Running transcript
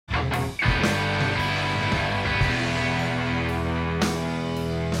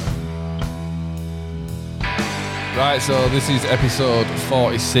Right, so this is episode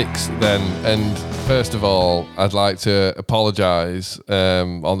 46 then, and first of all, I'd like to apologise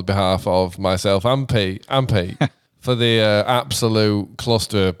on the behalf of myself and Pete, for the absolute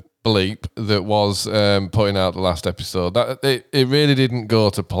cluster bleep that was putting out the last episode. It really didn't go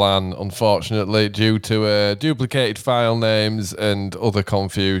to plan, unfortunately, due to duplicated file names and other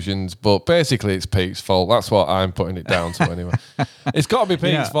confusions. But basically, it's Pete's fault. That's what I'm putting it down to anyway. It's got to be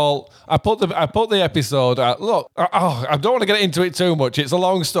Pete's fault. I put the episode out. Look, I don't want to get into it too much. It's a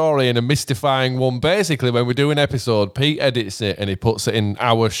long story and a mystifying one. Basically, when we do an episode, Pete edits it and he puts it in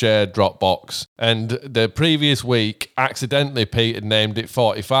our shared Dropbox. And the previous week, accidentally, Pete had named it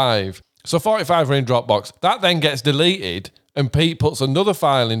 45. So 45 are in Dropbox. That then gets deleted, and Pete puts another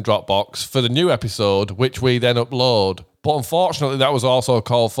file in Dropbox for the new episode, which we then upload. But unfortunately, that was also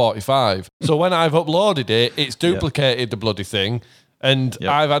called 45. So when I've uploaded it, it's duplicated the bloody thing, and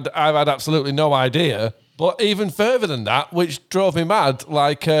I've had absolutely no idea. But even further than that, which drove me mad,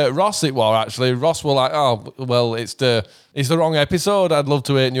 like Ross it was actually. Ross were like, oh, well, it's the wrong episode. I'd love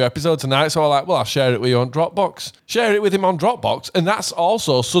to hear a new episode tonight. So I'm like, well, I'll share it with you on Dropbox. Share it with him on Dropbox. And that's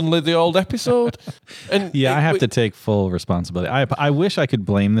also suddenly the old episode. And I have to take full responsibility. I wish I could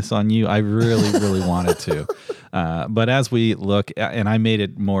blame this on you. I really, really wanted to. But as we look, and I made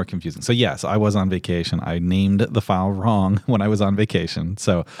it more confusing. So yes, I was on vacation. I named the file wrong when I was on vacation.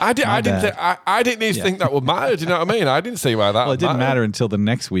 So I didn't even think that would matter. Do you know what I mean? I didn't see why that. Well, it didn't matter until the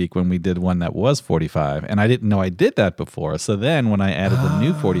next week when we did one that was 45, and I didn't know I did that before. So then when I added the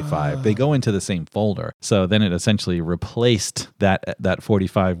new 45, they go into the same folder. So then it essentially replaced that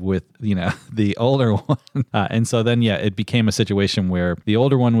 45 with the older one, and so then it became a situation where the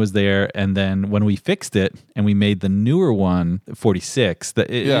older one was there, and then when we fixed it and we made the newer one 46,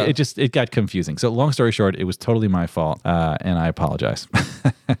 it got confusing. So long story short, it was totally my fault, and I apologize.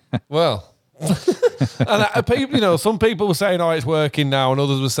 Well. And some people were saying, "Oh, it's working now," and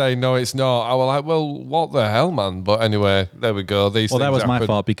others were saying, "No, it's not." I was like, "Well, what the hell, man?" But anyway, there we go. That was my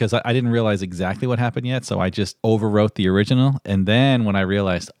fault because I didn't realize exactly what happened yet, so I just overwrote the original. And then when I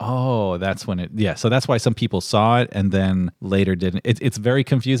realized, that's when it. So that's why some people saw it and then later didn't. It's very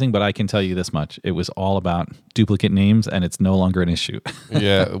confusing, but I can tell you this much: it was all about duplicate names, and it's no longer an issue.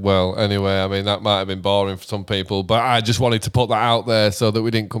 Yeah. Well, anyway, I mean that might have been boring for some people, but I just wanted to put that out there so that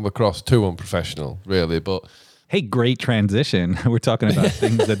we didn't come across too unprofessional, really. But hey, great transition. We're talking about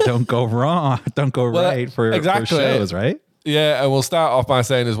things that don't go wrong, don't go right for shows, right? Yeah, and we'll start off by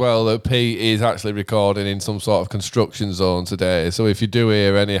saying as well that Pete is actually recording in some sort of construction zone today. So if you do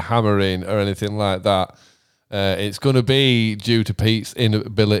hear any hammering or anything like that, it's going to be due to Pete's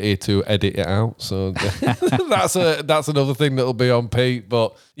inability to edit it out. So that's another thing that'll be on Pete.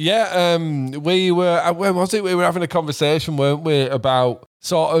 But we were, when was it? We were having a conversation, weren't we, about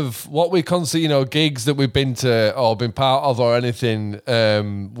sort of what we consider, gigs that we've been to or been part of or anything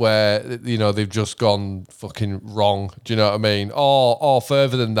where, they've just gone fucking wrong. Do you know what I mean? Or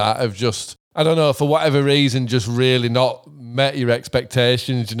further than that, have just, I don't know, for whatever reason, just really not met your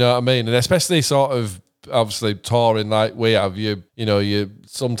expectations. Do you know what I mean? And especially sort of, obviously touring like we have, you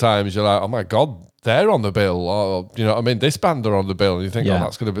sometimes you're like, oh my God, they're on the bill, or you know what I mean, this band are on the bill, and you think,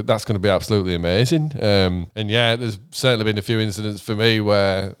 that's gonna be absolutely amazing. And there's certainly been a few incidents for me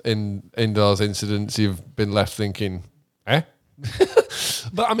where in those incidents you've been left thinking, eh?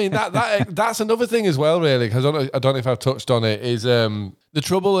 But I mean that's another thing as well, really, because I don't know if I've touched on it, is the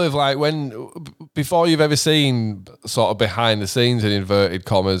trouble of like before you've ever seen sort of behind the scenes in inverted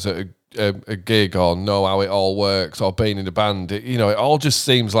commas at a gig or know how it all works or being in a band, it all just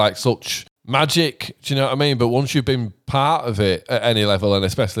seems like such magic. Do you know what I mean? But once you've been part of it at any level, and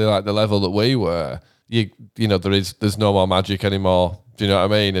especially like the level that we were, there's no more magic anymore. Do you know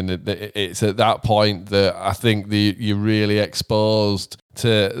what I mean? And it's at that point that I think you're really exposed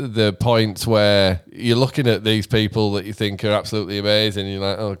to the point where you're looking at these people that you think are absolutely amazing, and you're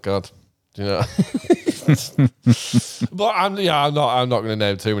like, oh God, do you know? But I'm not going to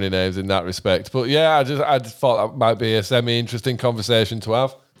name too many names in that respect. But I just thought that might be a semi-interesting conversation to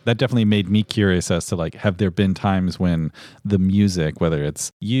have. That definitely made me curious as to have there been times when the music, whether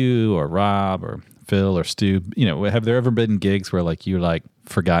it's you or Rob or Phil or Stu, have there ever been gigs where you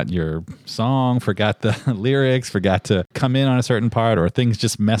forgot your song, forgot the lyrics, forgot to come in on a certain part, or things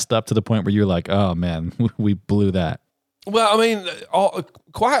just messed up to the point where you're like, oh man, we blew that? Well, I mean,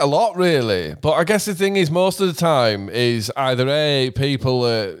 quite a lot, really. But I guess the thing is, most of the time is either people,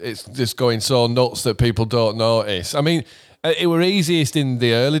 it's just going so nuts that people don't notice. I mean, it were easiest in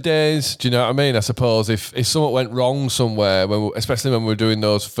the early days. Do you know what I mean? I suppose if something went wrong somewhere, especially when we were doing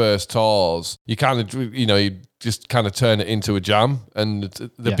those first tours, you kind of, you just kind of turn it into a jam. And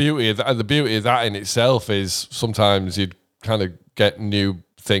the beauty of that in itself is sometimes you'd kind of get new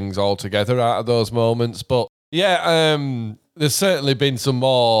things altogether out of those moments. But yeah, there's certainly been some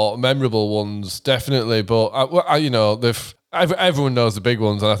more memorable ones, definitely. But everyone knows the big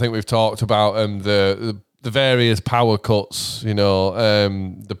ones, and I think we've talked about the various power cuts,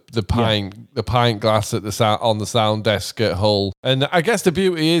 the pint glass at on the sound desk at Hull. And I guess the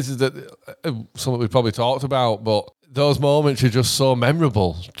beauty is that something we've probably talked about, but those moments are just so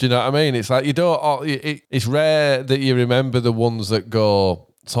memorable. Do you know what I mean? It's like it's rare that you remember the ones that go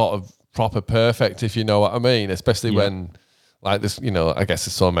sort of proper perfect, if you know what I mean, especially when like this, I guess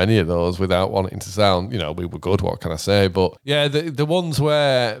there's so many of those without wanting to sound, we were good, what can I say? But yeah, the ones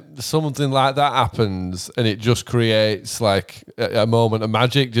where something like that happens and it just creates like a moment of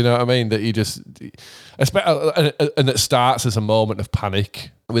magic, do you know what I mean? That you just, and it starts as a moment of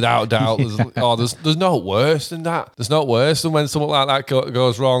panic. Without doubt, there's no worse than that. There's not worse than when something like that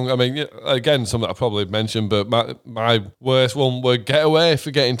goes wrong. I mean, again, something I probably mentioned, but my worst one would get away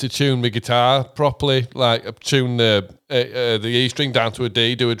forgetting to tune my guitar properly, like tune the E string down to a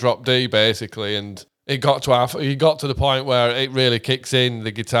D, do a drop D basically, and it got to the point where it really kicks in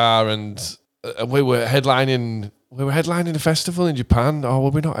the guitar, and we were headlining a festival in Japan, or were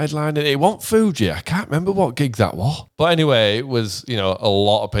we not headlining? It wasn't Fuji. I can't remember what gig that was. But anyway, it was, a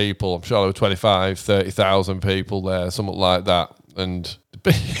lot of people. I'm sure there were 25, 30,000 people there, something like that. And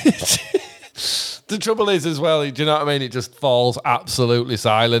the trouble is as well, do you know what I mean? It just falls absolutely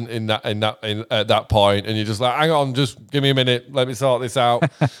silent at that point, and you're just like, hang on, just give me a minute, let me sort this out.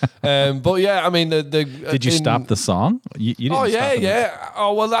 But yeah, I mean, did you stop the song? You didn't. Oh yeah.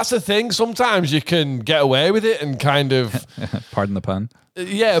 Oh well, that's the thing. Sometimes you can get away with it and kind of pardon the pun.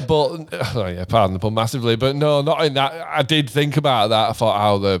 Yeah, but pardon the pun massively, but no, not in that. I did think about that. I thought,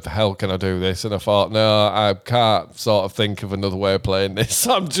 how the hell can I do this? And I thought, no, I can't sort of think of another way of playing this.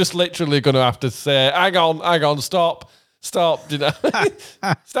 I'm just literally going to have to say, hang on, stop. Start again.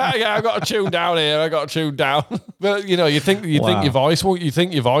 I got to tune down here. I got to tune down. But you think your voice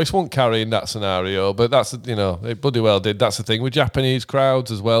won't carry in that scenario. But that's it bloody well did. That's the thing with Japanese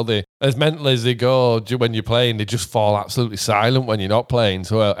crowds as well. They, as mental as they go when you're playing, they just fall absolutely silent when you're not playing.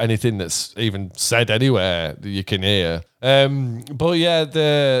 So anything that's even said anywhere you can hear. But yeah,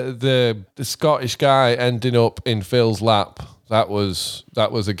 the Scottish guy ending up in Phil's lap. That was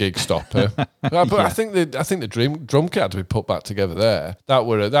a gig stopper. But I think the drum kit had to be put back together there. That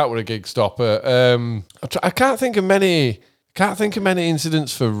were a gig stopper. I can't think of many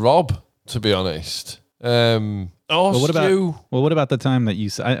incidents for Rob, to be honest. What about the time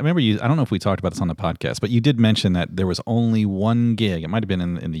that I remember you? I don't know if we talked about this on the podcast, but you did mention that there was only one gig. It might have been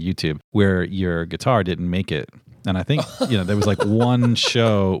in the YouTube where your guitar didn't make it. And I think, there was like one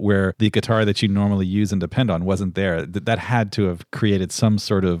show where the guitar that you normally use and depend on wasn't there. That had to have created some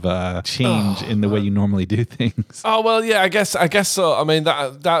sort of change in the way you normally do things. Oh, well, yeah, I guess so. I mean,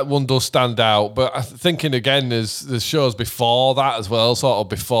 that one does stand out. But thinking again, there's shows before that as well, sort of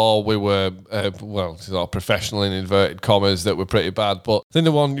before we were, sort of professional in inverted commas, that were pretty bad. But I think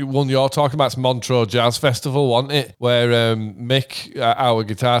the one you're talking about is Montreux Jazz Festival, wasn't it? Where Mick, our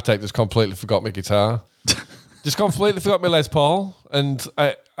guitar tech, just completely forgot my guitar. Just completely forgot my Les Paul, and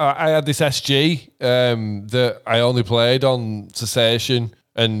I had this SG that I only played on Cessation,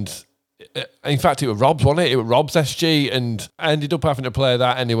 and in fact it was Rob's, wasn't it? It was Rob's SG, and I ended up having to play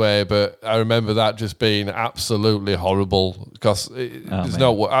that anyway. But I remember that just being absolutely horrible because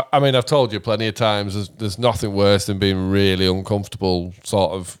I've told you plenty of times. There's nothing worse than being really uncomfortable,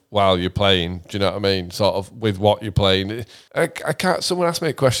 sort of while you're playing. Do you know what I mean? Sort of with what you're playing. I can't. Someone asked me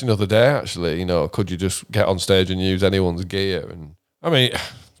a question the other day. Actually, could you just get on stage and use anyone's gear? And I mean,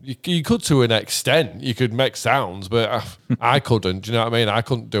 you could to an extent. You could make sounds, but I couldn't. Do you know what I mean? I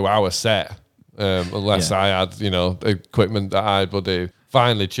couldn't do our set unless I had, equipment that I'd bloody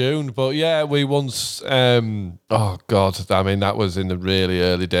finely tuned. But yeah, we once. Oh God, I mean that was in the really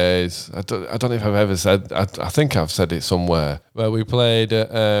early days. I don't know if I've ever said. I think I've said it somewhere where we played at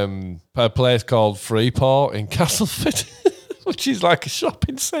a place called Freeport in Castleford, which is like a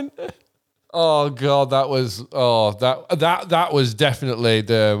shopping centre. Oh God, that was definitely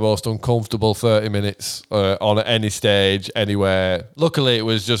the most uncomfortable 30 minutes on any stage anywhere. Luckily, it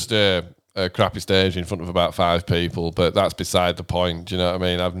was just a crappy stage in front of about 5 people, but that's beside the point. Do you know what I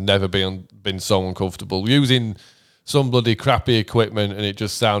mean? I've never been so uncomfortable using some bloody crappy equipment, and it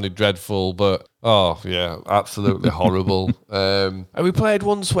just sounded dreadful. But oh yeah, absolutely horrible. And we played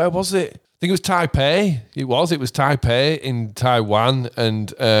once. Where was it? I think it was Taipei. It was Taipei in Taiwan,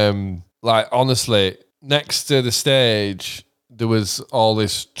 and honestly, next to the stage, there was all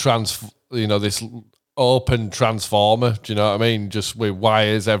this this open transformer. Do you know what I mean? Just with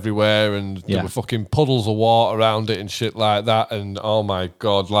wires everywhere, and there were fucking puddles of water around it and shit like that. And oh my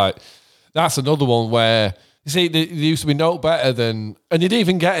God, like that's another one where you see there used to be no better than, and you'd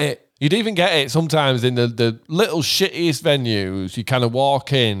even get it. You'd even get it sometimes in the little shittiest venues. You kind of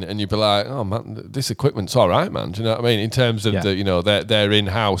walk in and you'd be like, oh man, this equipment's all right, man. Do you know what I mean? In terms of their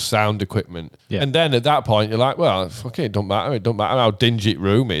in-house sound equipment. Yeah. And then at that point, you're like, well, fucking it don't matter. It don't matter how dingy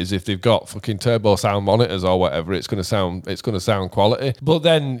room is. If they've got fucking turbo sound monitors or whatever, it's gonna sound quality. But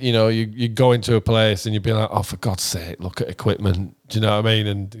then, you go into a place and you'd be like, oh, for God's sake, look at equipment. Do you know what I mean?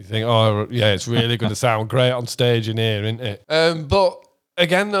 And you think, oh yeah, it's really gonna sound great on stage in here, isn't it? But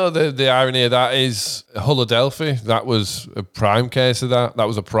again, though, the irony of that is Philadelphia. That was a prime case of that. That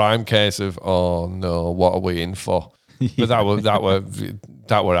was a prime case of, oh no, what are we in for? But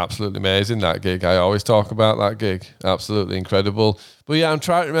that were absolutely amazing, that gig. I always talk about that gig. Absolutely incredible. But yeah, I'm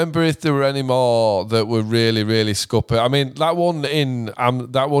trying to remember if there were any more that were really, really scupper. I mean, that one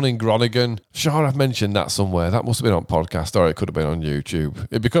in Groningen. Sure, I've mentioned that somewhere. That must have been on podcast, or it could have been on YouTube.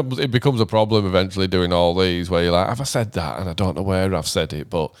 It becomes a problem eventually doing all these where you're like, have I said that? And I don't know where I've said it.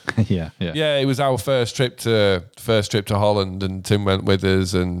 But yeah. It was our first trip to Holland, and Tim went with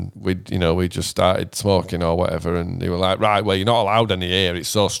us, and we just started smoking or whatever, and they were like, right, well, you're not allowed any here. It's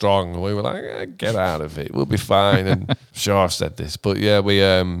so strong. And we were like, get out of it. We'll be fine. And sure, I've said this, but yeah, we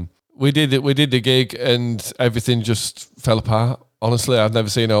did it. We did the gig, and everything just fell apart. Honestly, I've never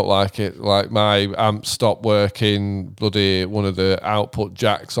seen out like it. Like my amp stopped working. Bloody one of the output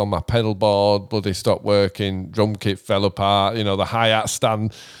jacks on my pedal board bloody stopped working. Drum kit fell apart. The hi-hat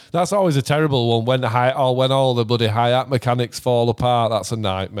stand. That's always a terrible one when when all the bloody hi-hat mechanics fall apart. That's a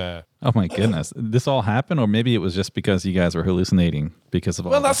nightmare. Oh my goodness. This all happened, or maybe it was just because you guys were hallucinating because of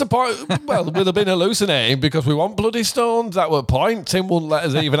all that's the point. Well, we'd have been hallucinating because we want bloody stones. That were point. Tim wouldn't let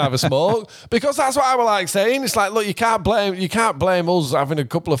us even have a smoke because that's what I was like saying. It's like, look, you can't blame us having a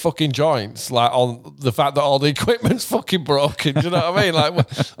couple of fucking joints like on the fact that all the equipment's fucking broken. Do you know what I mean?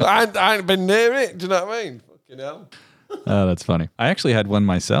 Like, I ain't been near it. Do you know what I mean? Fucking hell. Oh, that's funny. I actually had one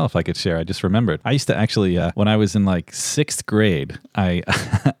myself I could share. I just remembered. I used to actually, when I was in like 6th grade, I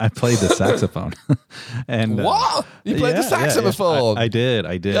played the saxophone. And what? You played the saxophone? I did.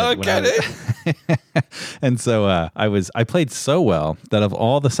 I get it. And so I played so well that of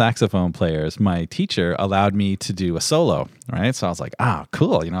all the saxophone players, my teacher allowed me to do a solo, right? So I was like,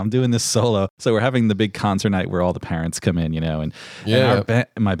 cool. I'm doing this solo. So we're having the big concert night where all the parents come in, and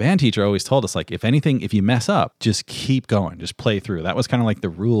my band teacher always told us, like, if you mess up, just keep going, just play through. That was kind of like the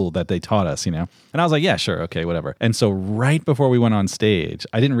rule that they taught us, And I was like, yeah, sure, okay, whatever. And so right before we went on stage,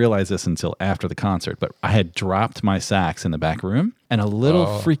 I didn't realize this until after the concert, but I had dropped my sax in the back room, and a little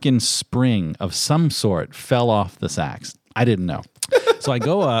freaking spring of some sort fell off the sax. I didn't know. So I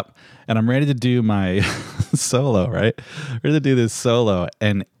go up and I'm ready to do my solo, right? Ready to do this solo,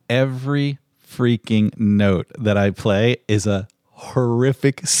 and every freaking note that I play is a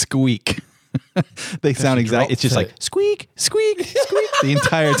horrific squeak. They sound exact. It's just like squeak, squeak, squeak the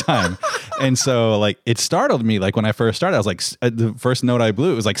entire time. And so like it startled me. Like when I first started, I was like, the first note I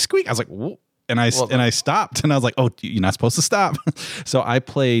blew, it was like squeak. I was like, whoa. And I stopped, and I was like, oh, you're not supposed to stop. So I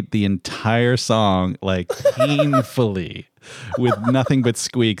played the entire song like painfully with nothing but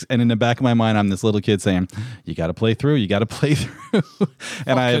squeaks. And in the back of my mind, I'm this little kid saying, you got to play through. You got to play through.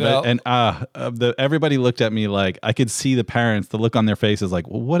 Everybody looked at me like, I could see the parents, the look on their faces like,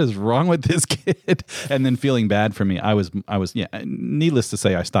 well, what is wrong with this kid? And then feeling bad for me. I was needless to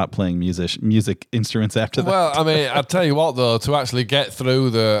say, I stopped playing music instruments after that. Well, I mean, I'll tell you what though, to actually get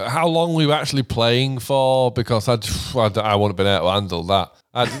through how long we were actually playing for, because I wouldn't have been able to handle that.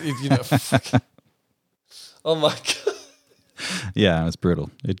 Oh my God. Yeah, it was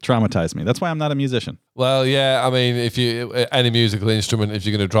brutal. It traumatized me. That's why I'm not a musician. Well, yeah, I mean, if you any musical instrument, if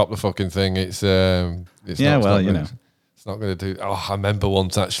you're going to drop the fucking thing, it's not going to do. Oh, I remember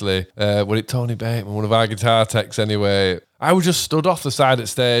once actually, was it Tony Bateman, one of our guitar techs anyway. I was just stood off the side of the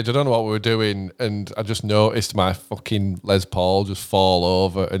stage. I don't know what we were doing, and I just noticed my fucking Les Paul just fall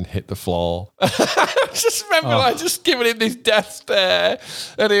over and hit the floor. I just remember just giving him this death stare,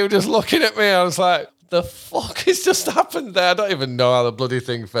 and he was just looking at me. I was like, the fuck has just happened there? I don't even know how the bloody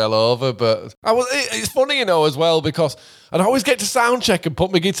thing fell over, but it's funny, as well, because I'd always get to sound check and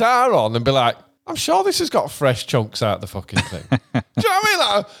put my guitar on and be like, I'm sure this has got fresh chunks out the fucking thing. Do you know what I mean?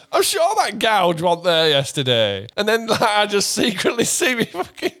 Like, I'm sure that gouge wasn't there yesterday. And then I just secretly see me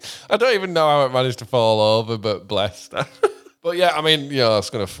fucking, I don't even know how it managed to fall over, but blessed. But yeah, I mean, it's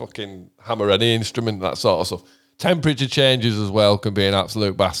going to fucking hammer any instrument, that sort of stuff. Temperature changes as well can be an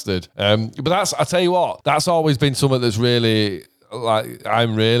absolute bastard. But I tell you what, that's always been something that's really, like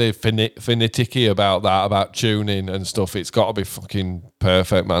I'm really finicky about that, about tuning and stuff. It's got to be fucking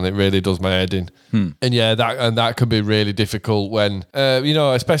perfect, man. It really does my head in. And yeah, that can be really difficult when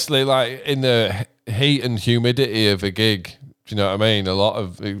especially like in the heat and humidity of a gig. Do you know what I mean? A lot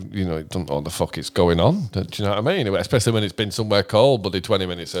of, you don't know what the fuck is going on. Do you know what I mean? Especially when it's been somewhere cold, bloody 20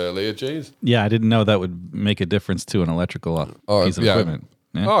 minutes earlier, jeez. Yeah, I didn't know that would make a difference to an electrical piece of equipment.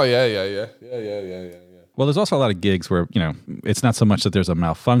 Yeah. Oh, yeah. Well, there's also a lot of gigs where, it's not so much that there's a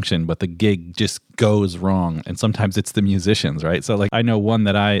malfunction, but the gig just goes wrong. And sometimes it's the musicians, right? So like I know one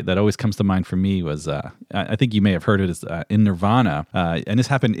that always comes to mind for me was, I think you may have heard it, is in Nirvana. And this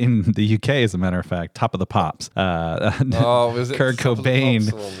happened in the UK, as a matter of fact, Top of the Pops. Was it Kurt Cobain.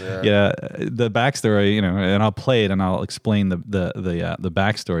 Yeah, the backstory, and I'll play it and I'll explain the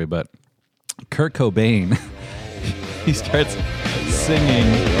backstory. But Kurt Cobain, he starts singing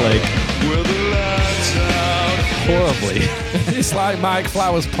like horribly. It's like Mike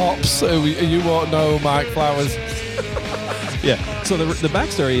Flowers Pops. You won't know Mike Flowers. Yeah. So the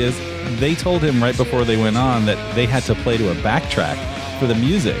backstory is they told him right before they went on that they had to play to a backtrack for the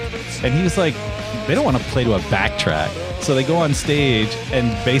music. And he was like, they don't want to play to a backtrack. So they go on stage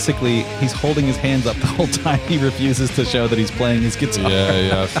and basically he's holding his hands up the whole time. He refuses to show that he's playing his guitar.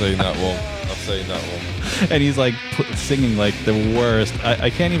 Yeah, I've seen that one. And he's like singing like the worst. I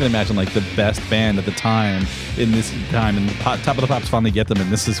can't even imagine like the best band at the time in this time. And Top of the Pops finally get them, and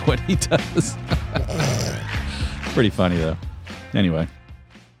this is what he does. Pretty funny though. Anyway,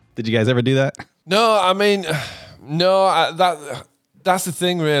 did you guys ever do that? No, I mean, that's the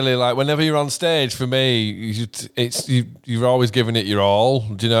thing, really. Like, whenever you're on stage, for me, you're always giving it your all.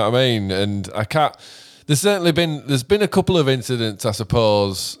 Do you know what I mean? And I can't. There's been a couple of incidents, I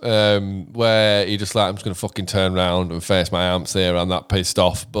suppose, where you're just like, I'm just going to fucking turn around and face my amps here. I'm that pissed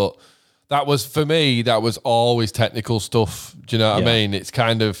off. But that was, for me, that was always technical stuff. Do you know what I mean? It's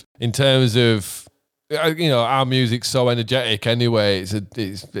kind of, in terms of, our music's so energetic anyway,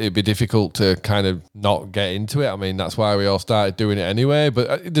 it'd be difficult to kind of not get into it. I mean, that's why we all started doing it anyway.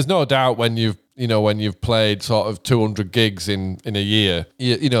 But there's no doubt when you've played sort of 200 gigs in a year,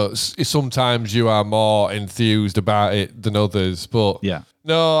 sometimes you are more enthused about it than others. But yeah.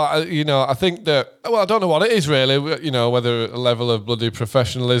 No, I think that, I don't know what it is really, whether a level of bloody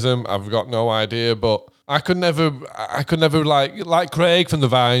professionalism, I've got no idea, but I could never like Craig from the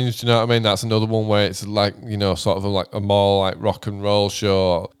Vines, do you know what I mean? That's another one where it's like, sort of like a more like rock and roll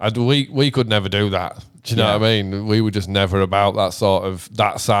show. We could never do that. Do you know what I mean? We were just never about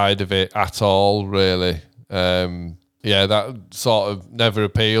that side of it at all, really. That sort of never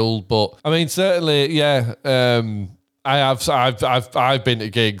appealed. But I mean, certainly, I've been to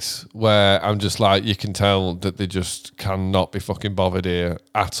gigs where I'm just like, you can tell that they just cannot be fucking bothered here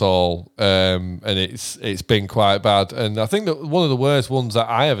at all, and it's been quite bad. And I think that one of the worst ones that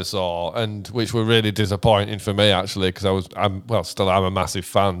I ever saw, and which were really disappointing for me actually, because I'm a massive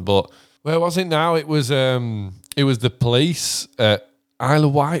fan. But where was it now? It was the Police at Isle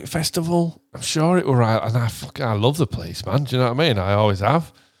of Wight Festival. I'm sure it was right, and I love the Police, man. Do you know what I mean? I always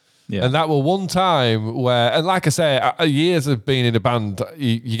have. Yeah. And that was one time where, and like I say, years of being in a band,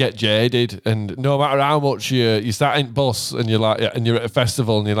 you get jaded, and no matter how much you sat in bus and you're like, and you're at a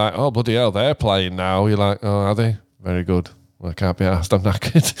festival and you're like, oh bloody hell, they're playing now. You're like, oh, are they? Very good. Well, I can't be asked. I'm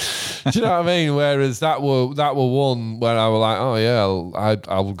knackered. Do you know what I mean? Whereas that were one where I was like, oh yeah,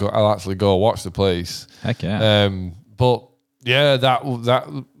 I'll actually go watch the Police. Heck yeah. But yeah,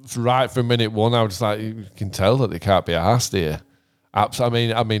 that right from minute one, I was just like, you can tell that they can't be asked here.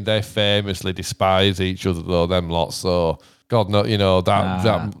 I mean, they famously despise each other though, them lots. So God, no,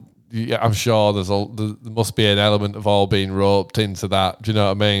 I'm sure there must be an element of all being roped into that. Do you know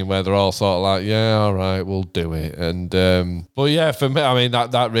what I mean? Where they're all sort of like, yeah, all right, we'll do it. And but yeah, for me, I mean,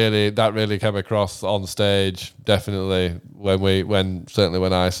 that really came across on stage definitely when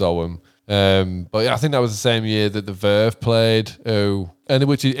I saw them. But yeah, I think that was the same year that the Verve played. And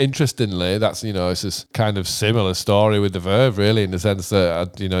which is interestingly, that's it's this kind of similar story with the Verve, really, in the sense that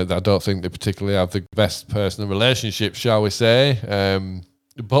I don't think they particularly have the best personal relationship, shall we say.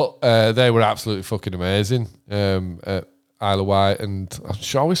 But they were absolutely fucking amazing at Isle of Wight, and I'm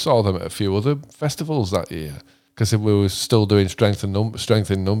sure we saw them at a few other festivals that year because we were still doing strength in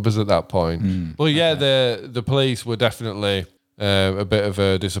numbers at that point. But yeah, the Police were definitely a bit of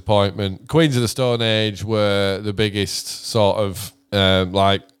a disappointment. Queens of the Stone Age were the biggest sort of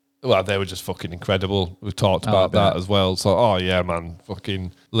they were just fucking incredible. We've talked about that as well. So, oh yeah, man,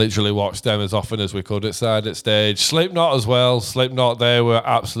 fucking literally watched them as often as we could at Side at Stage. Slipknot as well. Slipknot, they were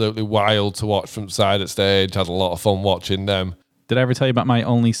absolutely wild to watch from Side at Stage. Had a lot of fun watching them. Did I ever tell you about my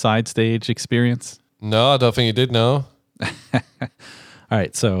only side stage experience? No, I don't think you did, no. All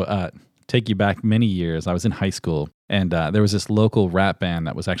right, so take you back many years. I was in high school, and there was this local rap band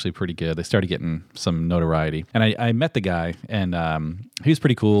that was actually pretty good. They started getting some notoriety, and I met the guy, and he was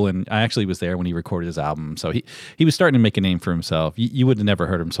pretty cool. And I actually was there when he recorded his album, so he was starting to make a name for himself. You would have never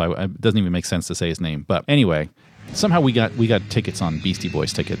heard him, so it doesn't even make sense to say his name. But anyway, somehow we got tickets on Beastie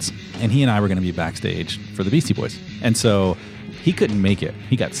Boys tickets, and he and I were going to be backstage for the Beastie Boys, and so he couldn't make it.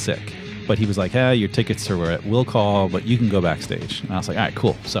 He got sick. But he was like, your tickets are at will call, but you can go backstage. And I was like, all right,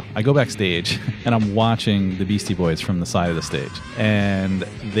 cool. So I go backstage, and I'm watching the Beastie Boys from the side of the stage. And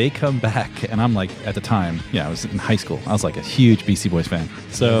they come back, and I'm like, at the time, I was in high school. I was like a huge Beastie Boys fan.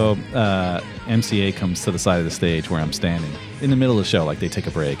 So MCA comes to the side of the stage where I'm standing. In the middle of the show, like they take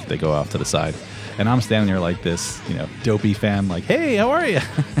a break. They go off to the side. And I'm standing there like this, dopey fan, like, hey, how are you?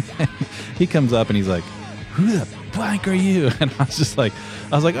 He comes up, and he's like, who the blank are you? And I was like,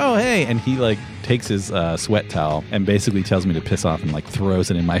 oh, hey. And he like takes his sweat towel and basically tells me to piss off and like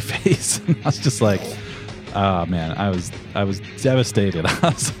throws it in my face. And I was just like, oh man, I was devastated.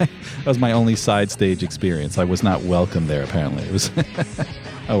 That was my only side stage experience. I was not welcome there, apparently. It was,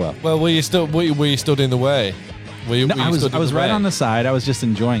 oh well. Well, were you stood in the way? I was right on the side. I was just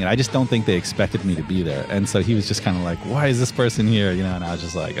enjoying it. I just don't think they expected me to be there. And so he was just kind of like, why is this person here? And I was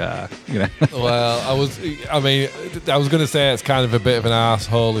just like, Well, I was going to say it's kind of a bit of an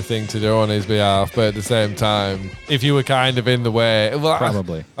arsehole thing to do on his behalf, but at the same time, if you were kind of in the way, well,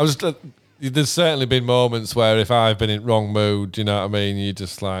 probably. There's certainly been moments where if I've been in wrong mood, you know what I mean? You're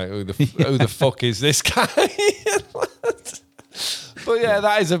just like, who the fuck is this guy? But yeah,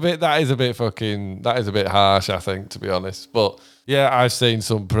 that is a bit harsh, I think, to be honest. But yeah, I've seen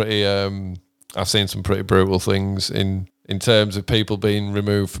some pretty brutal things in terms of people being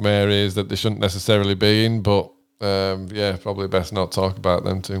removed from areas that they shouldn't necessarily be in. But probably best not talk about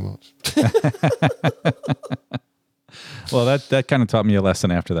them too much. Well, that kind of taught me a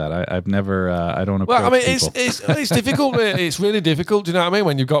lesson after that. I've never, I don't approach people. It's difficult. It's really difficult. Do you know what I mean?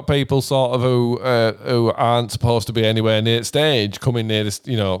 When you've got people sort of who aren't supposed to be anywhere near stage, coming near this,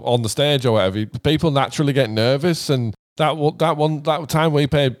 on the stage or whatever, people naturally get nervous. And that time we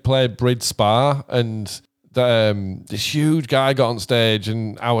played Bridge Spa, and this huge guy got on stage,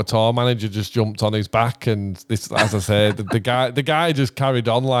 and our tour manager just jumped on his back, and this, as I said, the guy just carried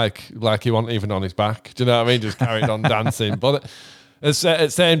on like he wasn't even on his back. Do you know what I mean? Just carried on dancing. But at the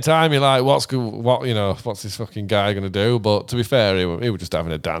same time, you're like, what's this fucking guy gonna do? But to be fair, he was just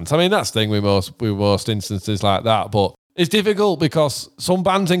having a dance. I mean, that's the thing with most instances like that. But it's difficult because some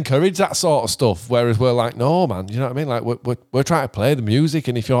bands encourage that sort of stuff, whereas we're like, no, man, you know what I mean? Like, we're trying to play the music,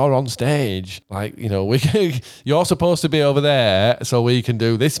 and if you're on stage, like, you're supposed to be over there, so we can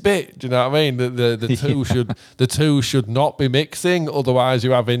do this bit. Do you know what I mean? The two should not be mixing, otherwise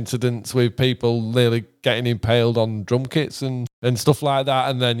you have incidents with people nearly getting impaled on drum kits and stuff like that,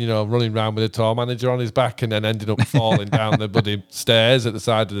 and then running around with a tour manager on his back, and then ending up falling down the bloody stairs at the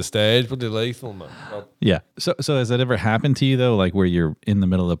side of the stage. Bloody lethal, man. God. Yeah. So has that ever happened to you though? Like where you're in the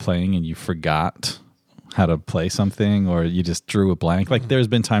middle of playing and you forgot how to play something, or you just drew a blank? Like there's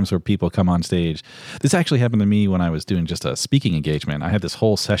been times where people come on stage. This actually happened to me when I was doing just a speaking engagement. I had this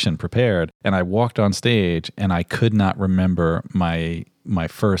whole session prepared, and I walked on stage and I could not remember my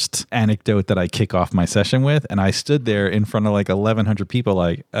first anecdote that I kick off my session with, and I stood there in front of like 1,100 people,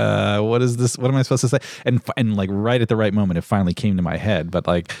 like, what is this? What am I supposed to say? And like right at the right moment, it finally came to my head. But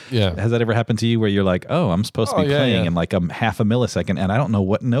like, has that ever happened to you where you're like, oh, I'm supposed to be playing in like a half a millisecond, and I don't know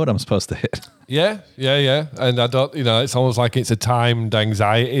what note I'm supposed to hit? Yeah. And I don't, it's almost like it's a timed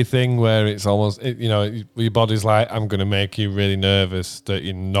anxiety thing where it's almost, your body's like, I'm going to make you really nervous that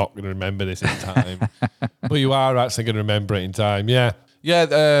you're not going to remember this in time, but you are actually going to remember it in time. Yeah. Yeah,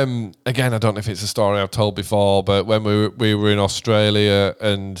 again, I don't know if it's a story I've told before, but when we were in Australia,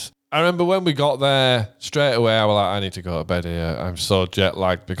 and I remember when we got there, straight away I was like, I need to go to bed here. I'm so jet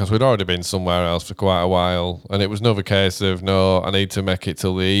lagged, because we'd already been somewhere else for quite a while, and it was another case of, no, I need to make it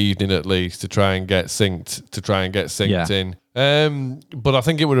till the evening at least to try and get synced in. But I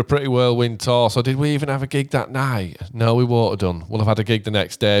think it was a pretty whirlwind tour. So did we even have a gig that night? No, we won't have done. We'll have had a gig the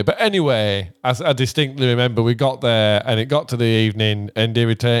next day. But anyway, I distinctly remember we got there, and it got to the evening, and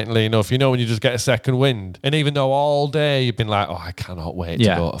irritatingly enough, when you just get a second wind, and even though all day you've been like, oh, I cannot wait to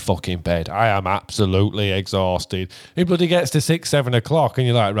go to fucking bed, I am absolutely exhausted. It bloody gets to 6, 7 o'clock, and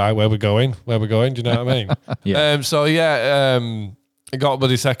you're like, right, where we going? Do you know what I mean? I got a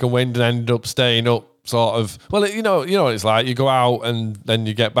bloody second wind and ended up staying up. Sort of, well, you know what it's like. You go out and then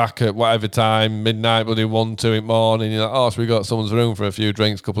you get back at whatever time, midnight, bloody 1, 2 in the morning. You're like, oh, so we got someone's room for a few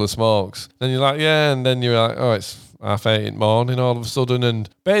drinks, couple of smokes. Then you're like, yeah, and then you're like, oh, it's 8:30 in the morning all of a sudden. And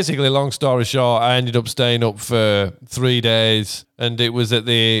basically, long story short, I ended up staying up for 3 days, and it was at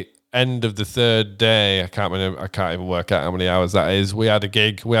the end of the third day. I can't even work out how many hours that is. We had a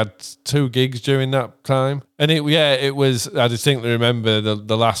gig. We had 2 gigs during that time, and it was. I distinctly remember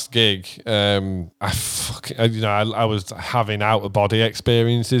the last gig. I was having out of body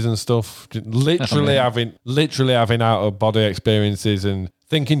experiences and stuff. Literally having out of body experiences and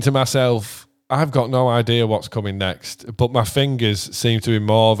thinking to myself, I've got no idea what's coming next, but my fingers seem to be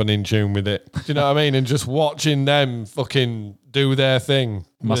more than in tune with it. Do you know what I mean? And just watching them fucking do their thing.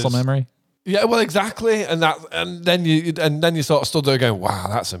 Muscle memory? Yeah, well, exactly. And then you sort of stood there going, wow,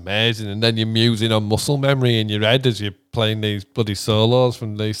 that's amazing. And then you're musing on muscle memory in your head as you're playing these bloody solos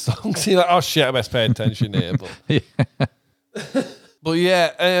from these songs. You're like, oh shit, I best pay attention here. But But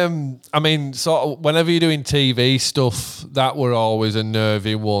yeah, I mean, sort of whenever you're doing TV stuff, that were always a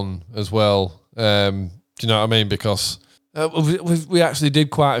nervy one as well. Do you know what I mean? Because we actually did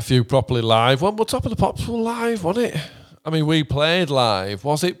quite a few properly live. Well, Top of the Pops were live, wasn't it? I mean, we played live.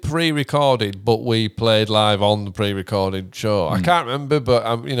 Was it pre-recorded? But we played live on the pre-recorded show. I can't remember,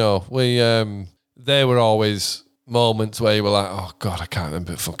 but they were always moments where you were like, oh God, I can't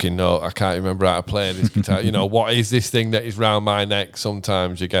remember fucking note. I can't remember how to play this guitar. What is this thing that is round my neck?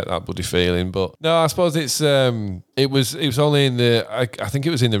 Sometimes you get that bloody feeling. But no, I suppose it was only in I think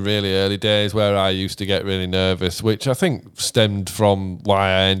it was in the really early days where I used to get really nervous, which I think stemmed from why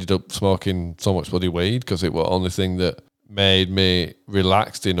I ended up smoking so much bloody weed, because it was the only thing that made me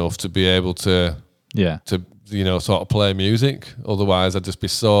relaxed enough to be able to sort of play music. Otherwise I'd just be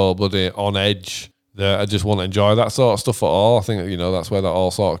so bloody on edge that I just won't enjoy that sort of stuff at all. I think, that's where that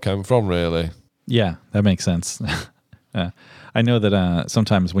all sort of came from, really. Yeah, that makes sense. I know that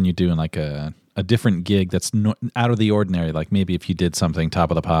sometimes when you're doing like a different gig that's out of the ordinary, like maybe if you did something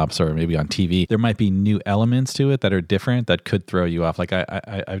Top of the Pops or maybe on TV, there might be new elements to it that are different that could throw you off. Like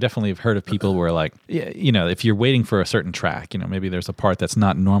I've definitely heard of people where like, if you're waiting for a certain track, maybe there's a part that's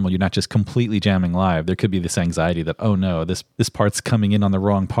not normal. You're not just completely jamming live. There could be this anxiety that, oh no, this part's coming in on the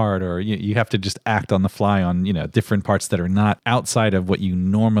wrong part, or you have to just act on the fly on, different parts that are not outside of what you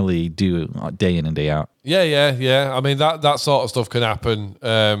normally do day in and day out. Yeah. I mean, that sort of stuff can happen.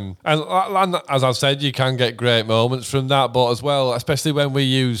 And as I've said, you can get great moments from that. But as well, especially when we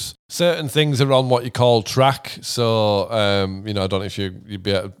use certain things are on what you call track. So, I don't know if you'd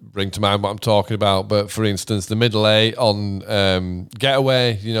be able to bring to mind what I'm talking about. But for instance, the middle A on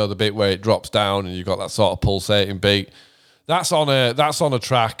Getaway, the bit where it drops down and you've got that sort of pulsating beat. That's on a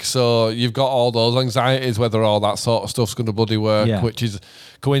track, so you've got all those anxieties whether all that sort of stuff's going to bloody work, which is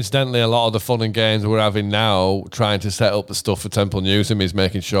coincidentally a lot of the fun and games we're having now, trying to set up the stuff for Temple Newsome, is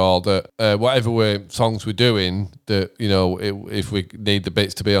making sure that whatever songs we're doing, that if we need the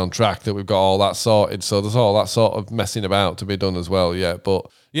bits to be on track, that we've got all that sorted. So there's all that sort of messing about to be done as well. Yeah,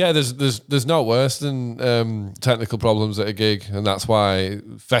 but yeah, there's no worse than technical problems at a gig, and that's why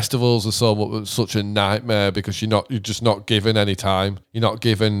festivals are such a nightmare, because you're just not given any time. You're not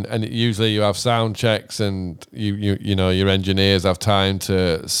given, and usually you have sound checks, and your engineers have time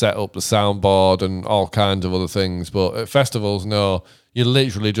to set up the soundboard and all kinds of other things. But at festivals, no. You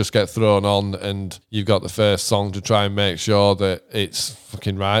literally just get thrown on and you've got the first song to try and make sure that it's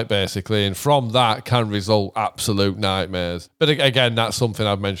fucking right, basically. And from that can result absolute nightmares. But again, that's something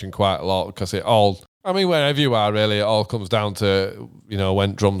I've mentioned quite a lot, because wherever you are, really, it all comes down to,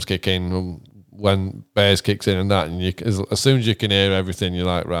 when drums kick in, when bass kicks in and that. And as soon as you can hear everything, you're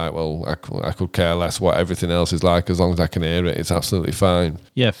like, right, well, I could care less what everything else is like. As long as I can hear it, it's absolutely fine.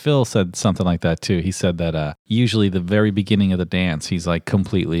 Yeah, Phil said something like that too. He said that usually the very beginning of the dance, he's like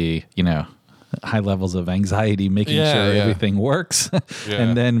completely, high levels of anxiety, making sure everything works.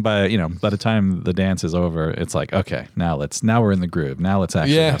 And then by the time the dance is over, it's like, okay, now we're in the groove. Now let's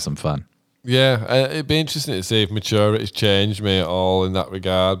actually have some fun. Yeah, it'd be interesting to see if maturity's changed me at all in that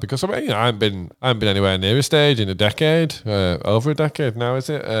regard, because I haven't been anywhere near a stage in a decade, over a decade now, is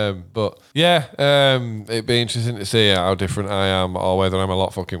it? But yeah, it'd be interesting to see how different I am, or whether I'm a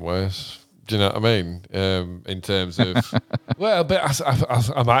lot fucking worse. Do you know what I mean? In terms of, well, but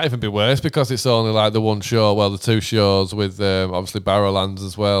I might even be worse, because it's only like the one show, well, the 2 shows with obviously Barrowlands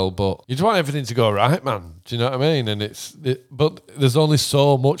as well. But you just want everything to go right, man. Do you know what I mean? And but there's only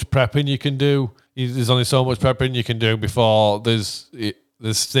so much prepping you can do. There's only so much prepping you can do before there's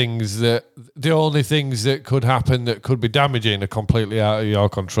things that, the only things that could happen that could be damaging are completely out of your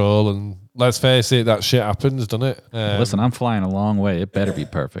control. And let's face it, that shit happens, doesn't it? Listen, I'm flying a long way. It better be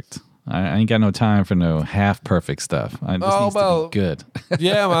perfect. I ain't got no time for no half perfect stuff. This needs to be good.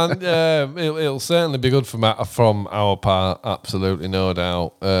 Yeah, man. It'll certainly be good from our part, absolutely, no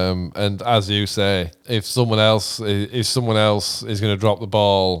doubt. And as you say, if someone else is going to drop the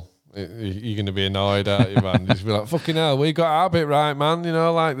ball, you're going to be annoyed at you, man. Just be like, fucking hell, we got our bit right, man. You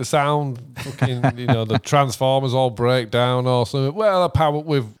know, like the sound, fucking, the transformers all break down or something. Well,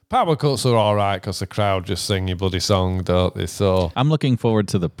 power cuts are all right because the crowd just sing your bloody song, don't they? So I'm looking forward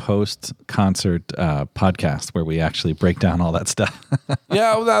to the post-concert podcast where we actually break down all that stuff.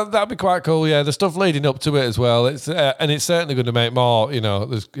 Yeah, well, that'd be quite cool. Yeah, the stuff leading up to it as well. It's certainly going to make more.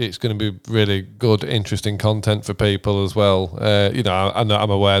 It's going to be really good, interesting content for people as well.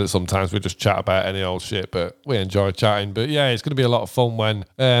 I'm aware that sometimes we just chat about any old shit, but we enjoy chatting. But yeah, it's going to be a lot of fun when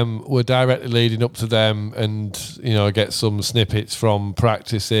we're directly leading up to them, and get some snippets from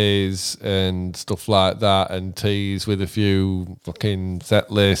practices and stuff like that, and tease with a few fucking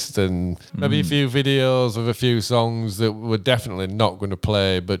set lists and maybe a few videos of a few songs that we're definitely not going to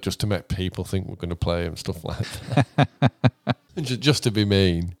play, but just to make people think we're going to play them, stuff like that. Just to be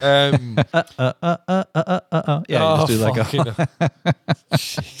mean. Yeah, just do like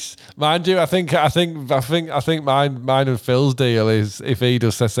Jeez. Mind you, I think mine and Phil's deal is if he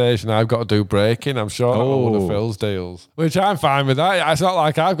does cessation, I've got to do breaking. I'm sure that's one of Phil's deals, which I'm fine with that. It's not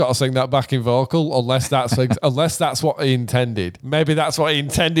like I've got to sing that backing vocal unless that's what he intended. Maybe that's what he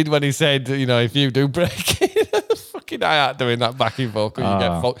intended when he said, if you do breaking. Fucking I ain't doing that backing vocal. You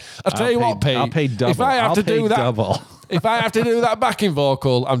get fucked. I'll tell you what, Pete. I'll pay double. If I have to do that, double. If I have to do that backing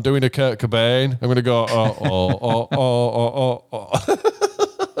vocal, I'm doing a Kurt Cobain. I'm going to go,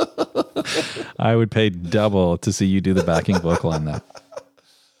 I would pay double to see you do the backing vocal on that.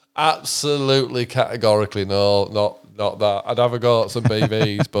 Absolutely, categorically, no, not that. I'd have a go at some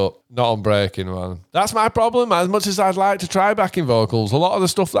BVs, but not on breaking, man. That's my problem. As much as I'd like to try backing vocals, a lot of the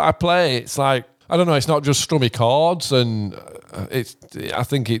stuff that I play, it's like, I don't know, it's not just strummy chords, and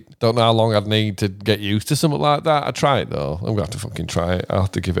don't know how long I'd need to get used to something like that. I'd try it though. I'm gonna have to fucking try it. I'll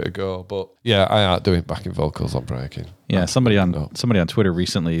have to give it a go. But yeah, I aren't doing backing vocals on breaking. Yeah, somebody on Twitter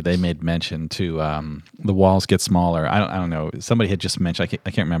recently, they made mention to the walls get smaller. I don't know. Somebody had just mentioned,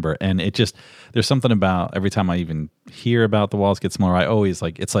 I can't remember, and it just, there's something about every time I even hear about the walls get smaller, I always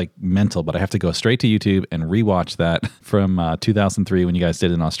it's like mental, but I have to go straight to YouTube and rewatch that from 2003 when you guys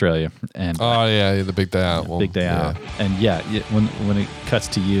did it in Australia. And the Big Day Out one. Big Day Out. And when it cuts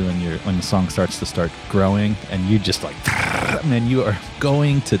to you and when the song starts to start growing and you just like, man, you are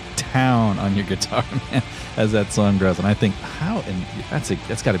going to town on your guitar, man, as that song grows. And I think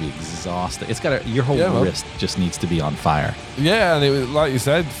that's got to be exhausting. Your whole wrist just needs to be on fire. Yeah, and it was like you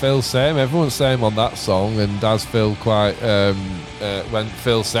said, Phil's same. Everyone's same on that song, and as Phil quite when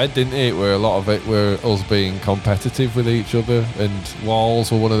Phil said, didn't he? Where a lot of it were us being competitive with each other, and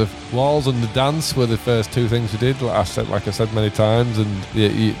walls and the dance were the first two things we did. Like I said many times, and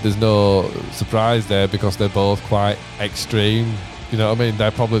there's no surprise there because they're both quite extreme. You know what I mean?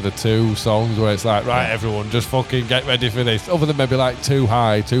 They're probably the two songs where it's like, right, everyone, just fucking get ready for this. Other than maybe like Too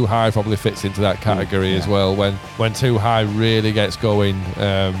High. Too High probably fits into that category as well. When Too High really gets going,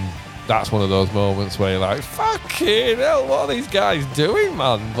 that's one of those moments where you're like, fucking hell, what are these guys doing,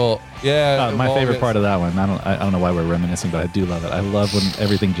 man? But yeah, my favorite part of that one. I don't know why we're reminiscing, but I do love it. I love when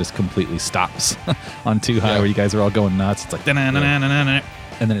everything just completely stops on Too High, where you guys are all going nuts. It's like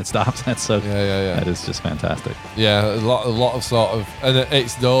and then it stops. That's so. Yeah. That is just fantastic. Yeah, a lot of sort of, and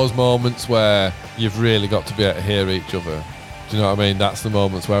it's those moments where you've really got to be able to hear each other. Do you know what I mean? That's the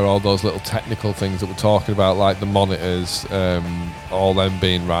moments where all those little technical things that we're talking about, like the monitors, all them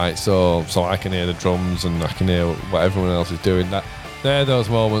being right, so I can hear the drums and I can hear what everyone else is doing. They're those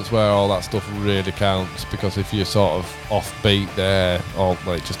moments where all that stuff really counts, because if you're sort of offbeat there,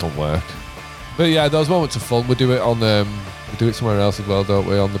 it just don't work. But yeah, those moments are fun. We do it on we do it somewhere else as well, don't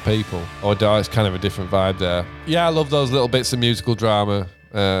we? On the People. It's kind of a different vibe there. Yeah, I love those little bits of musical drama.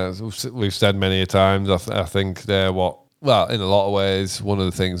 We've said many a times. I think they're in a lot of ways, one of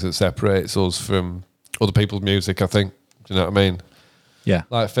the things that separates us from other people's music, I think. Do you know what I mean? Yeah.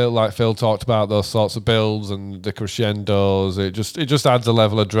 Like Phil talked about those sorts of builds and the crescendos. It just adds a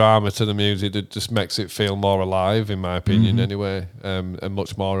level of drama to the music that just makes it feel more alive, in my opinion, anyway, and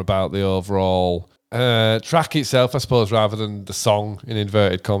much more about the overall track itself, I suppose, rather than the song, in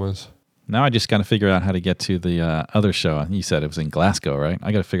inverted commas. Now I just got to figure out how to get to the other show. You said it was in Glasgow, right?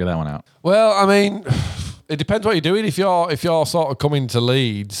 I got to figure that one out. Well, I mean, it depends what you're doing. If you're sort of coming to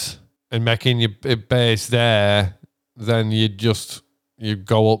Leeds and making your base there, then you just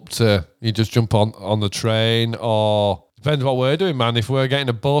jump on the train, or depends what we're doing, man. If we're getting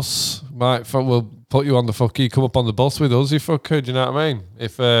a bus, we'll put you on the fucker. You come up on the bus with us, you fucker. Do you know what I mean?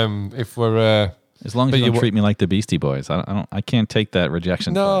 If we're as long as you don't treat me like the Beastie Boys, I can't take that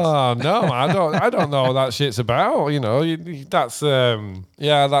rejection. No, I don't know what that shit's about. You know, that's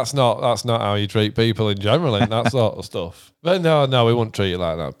that's not how you treat people in general, and that sort of stuff. But no, we wouldn't treat you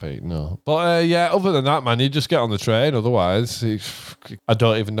like that, Pete. No. But other than that, man, you just get on the train. Otherwise, I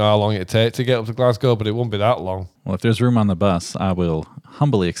don't even know how long it'd take to get up to Glasgow, but it won't be that long. Well, if there's room on the bus, I will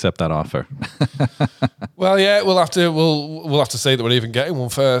humbly accept that offer. Well, yeah, we'll have to say that we're even getting one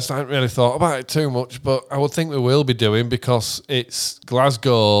first. I haven't really thought about it too much, but I would think we will be doing, because it's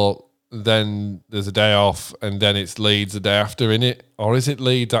Glasgow, then there's a day off, and then it's Leeds the day after, innit? Or is it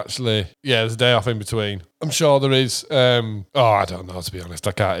Leeds actually? Yeah, there's a day off in between. I'm sure there is. I don't know, to be honest.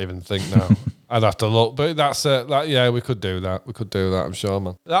 I can't even think now. I'd have to look, but we could do that. I'm sure,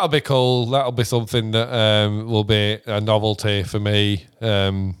 man. That'll be cool. That'll be something that will be a novelty for me.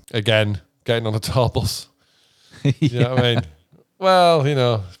 Again, getting on a tour bus. You know what I mean? Well,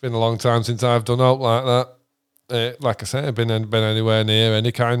 it's been a long time since I've done up like that. Like I said, I've been anywhere near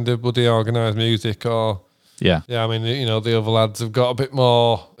any kind of bloody organised music or. Yeah. I mean, the other lads have got a bit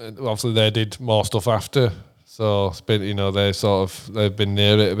more. Obviously, they did more stuff after. So it's been, they've been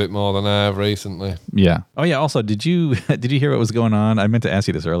near it a bit more than I have recently. Yeah. Oh yeah. Also, did you hear what was going on? I meant to ask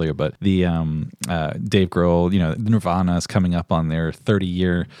you this earlier, but the Dave Grohl, Nirvana is coming up on their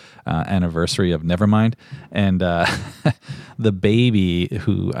 30-year anniversary of Nevermind, and the baby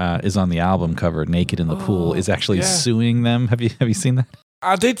who is on the album cover, naked in the pool, is actually suing them. Have you seen that?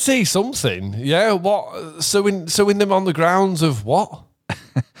 I did see something. Yeah. What? Suing them on the grounds of what?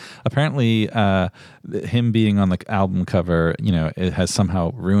 Apparently, him being on the album cover, it has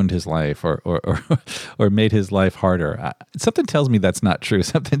somehow ruined his life or made his life harder. Something tells me that's not true.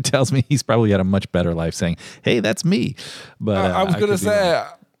 Something tells me he's probably had a much better life saying, "Hey, that's me." But I was going to say.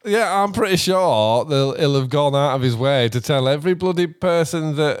 Yeah, I'm pretty sure he'll have gone out of his way to tell every bloody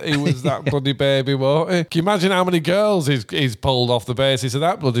person that he was that bloody baby, won't he? Can you imagine how many girls he's pulled off the basis of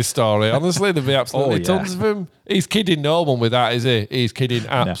that bloody story? Honestly, there'd be absolutely tons of him. He's kidding no one with that, is he? He's kidding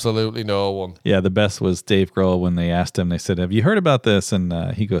absolutely no one. Yeah, the best was Dave Grohl when they asked him, they said, "Have you heard about this?" And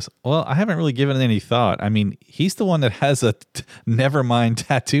he goes, "Well, I haven't really given it any thought. I mean, he's the one that has a Nevermind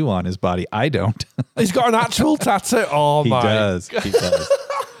tattoo on his body. I don't." He's got an actual tattoo? Oh, He does.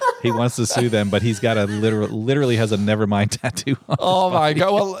 He wants to sue them, but he's got a literally has a Nevermind tattoo on his my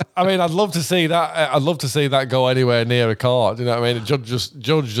God. Well, I mean, I'd love to see that. I'd love to see that go anywhere near a court. You know what I mean? A judge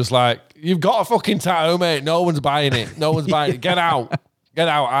just like, "You've got a fucking tattoo, mate. No one's buying it. No one's buying it. Get out. Get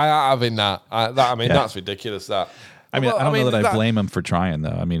out. I ain't having that." That's ridiculous, that. I don't know that I blame him for trying, though.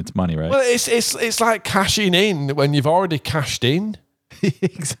 I mean, it's money, right? Well, it's like cashing in when you've already cashed in.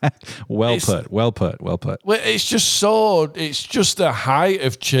 Exactly. Well put. Well, it's just the height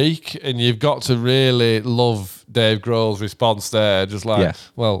of cheek, and you've got to really love Dave Grohl's response there. Just like,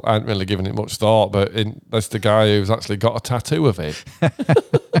 well, I hadn't really given it much thought, but that's the guy who's actually got a tattoo of it.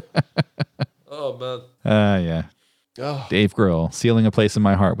 Oh man. Yeah. Oh. Dave Grohl sealing a place in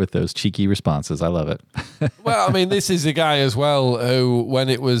my heart with those cheeky responses. I love it. Well, I mean, this is a guy as well who, when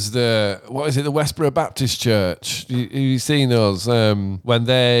it was the Westboro Baptist Church, you seen those when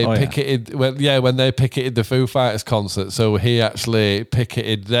they picketed when they picketed the Foo Fighters concert. So he actually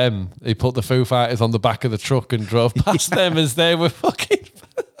picketed them. He put the Foo Fighters on the back of the truck and drove past them as they were fucking.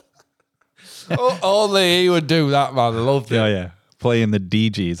 Only he would do that, man. I loved it. Oh yeah, playing the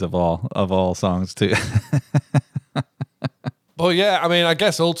DGs of all songs too. Well, yeah, I mean, I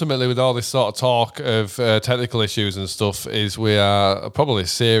guess ultimately with all this sort of talk of technical issues and stuff, is we are probably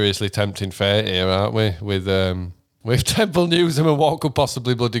seriously tempting fate here, aren't we? With Temple Newsam and what could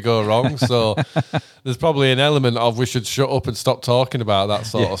possibly bloody go wrong. So there's probably an element of we should shut up and stop talking about that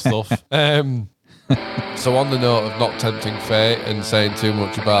sort of stuff. So on the note of not tempting fate and saying too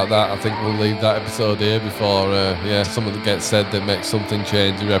much about that, I think we'll leave that episode here before something gets said that makes something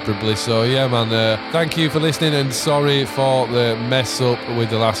change irreparably. So yeah, man, thank you for listening, and sorry for the mess up with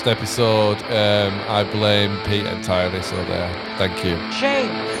the last episode. I blame Pete entirely, so there. Thank you. Shame.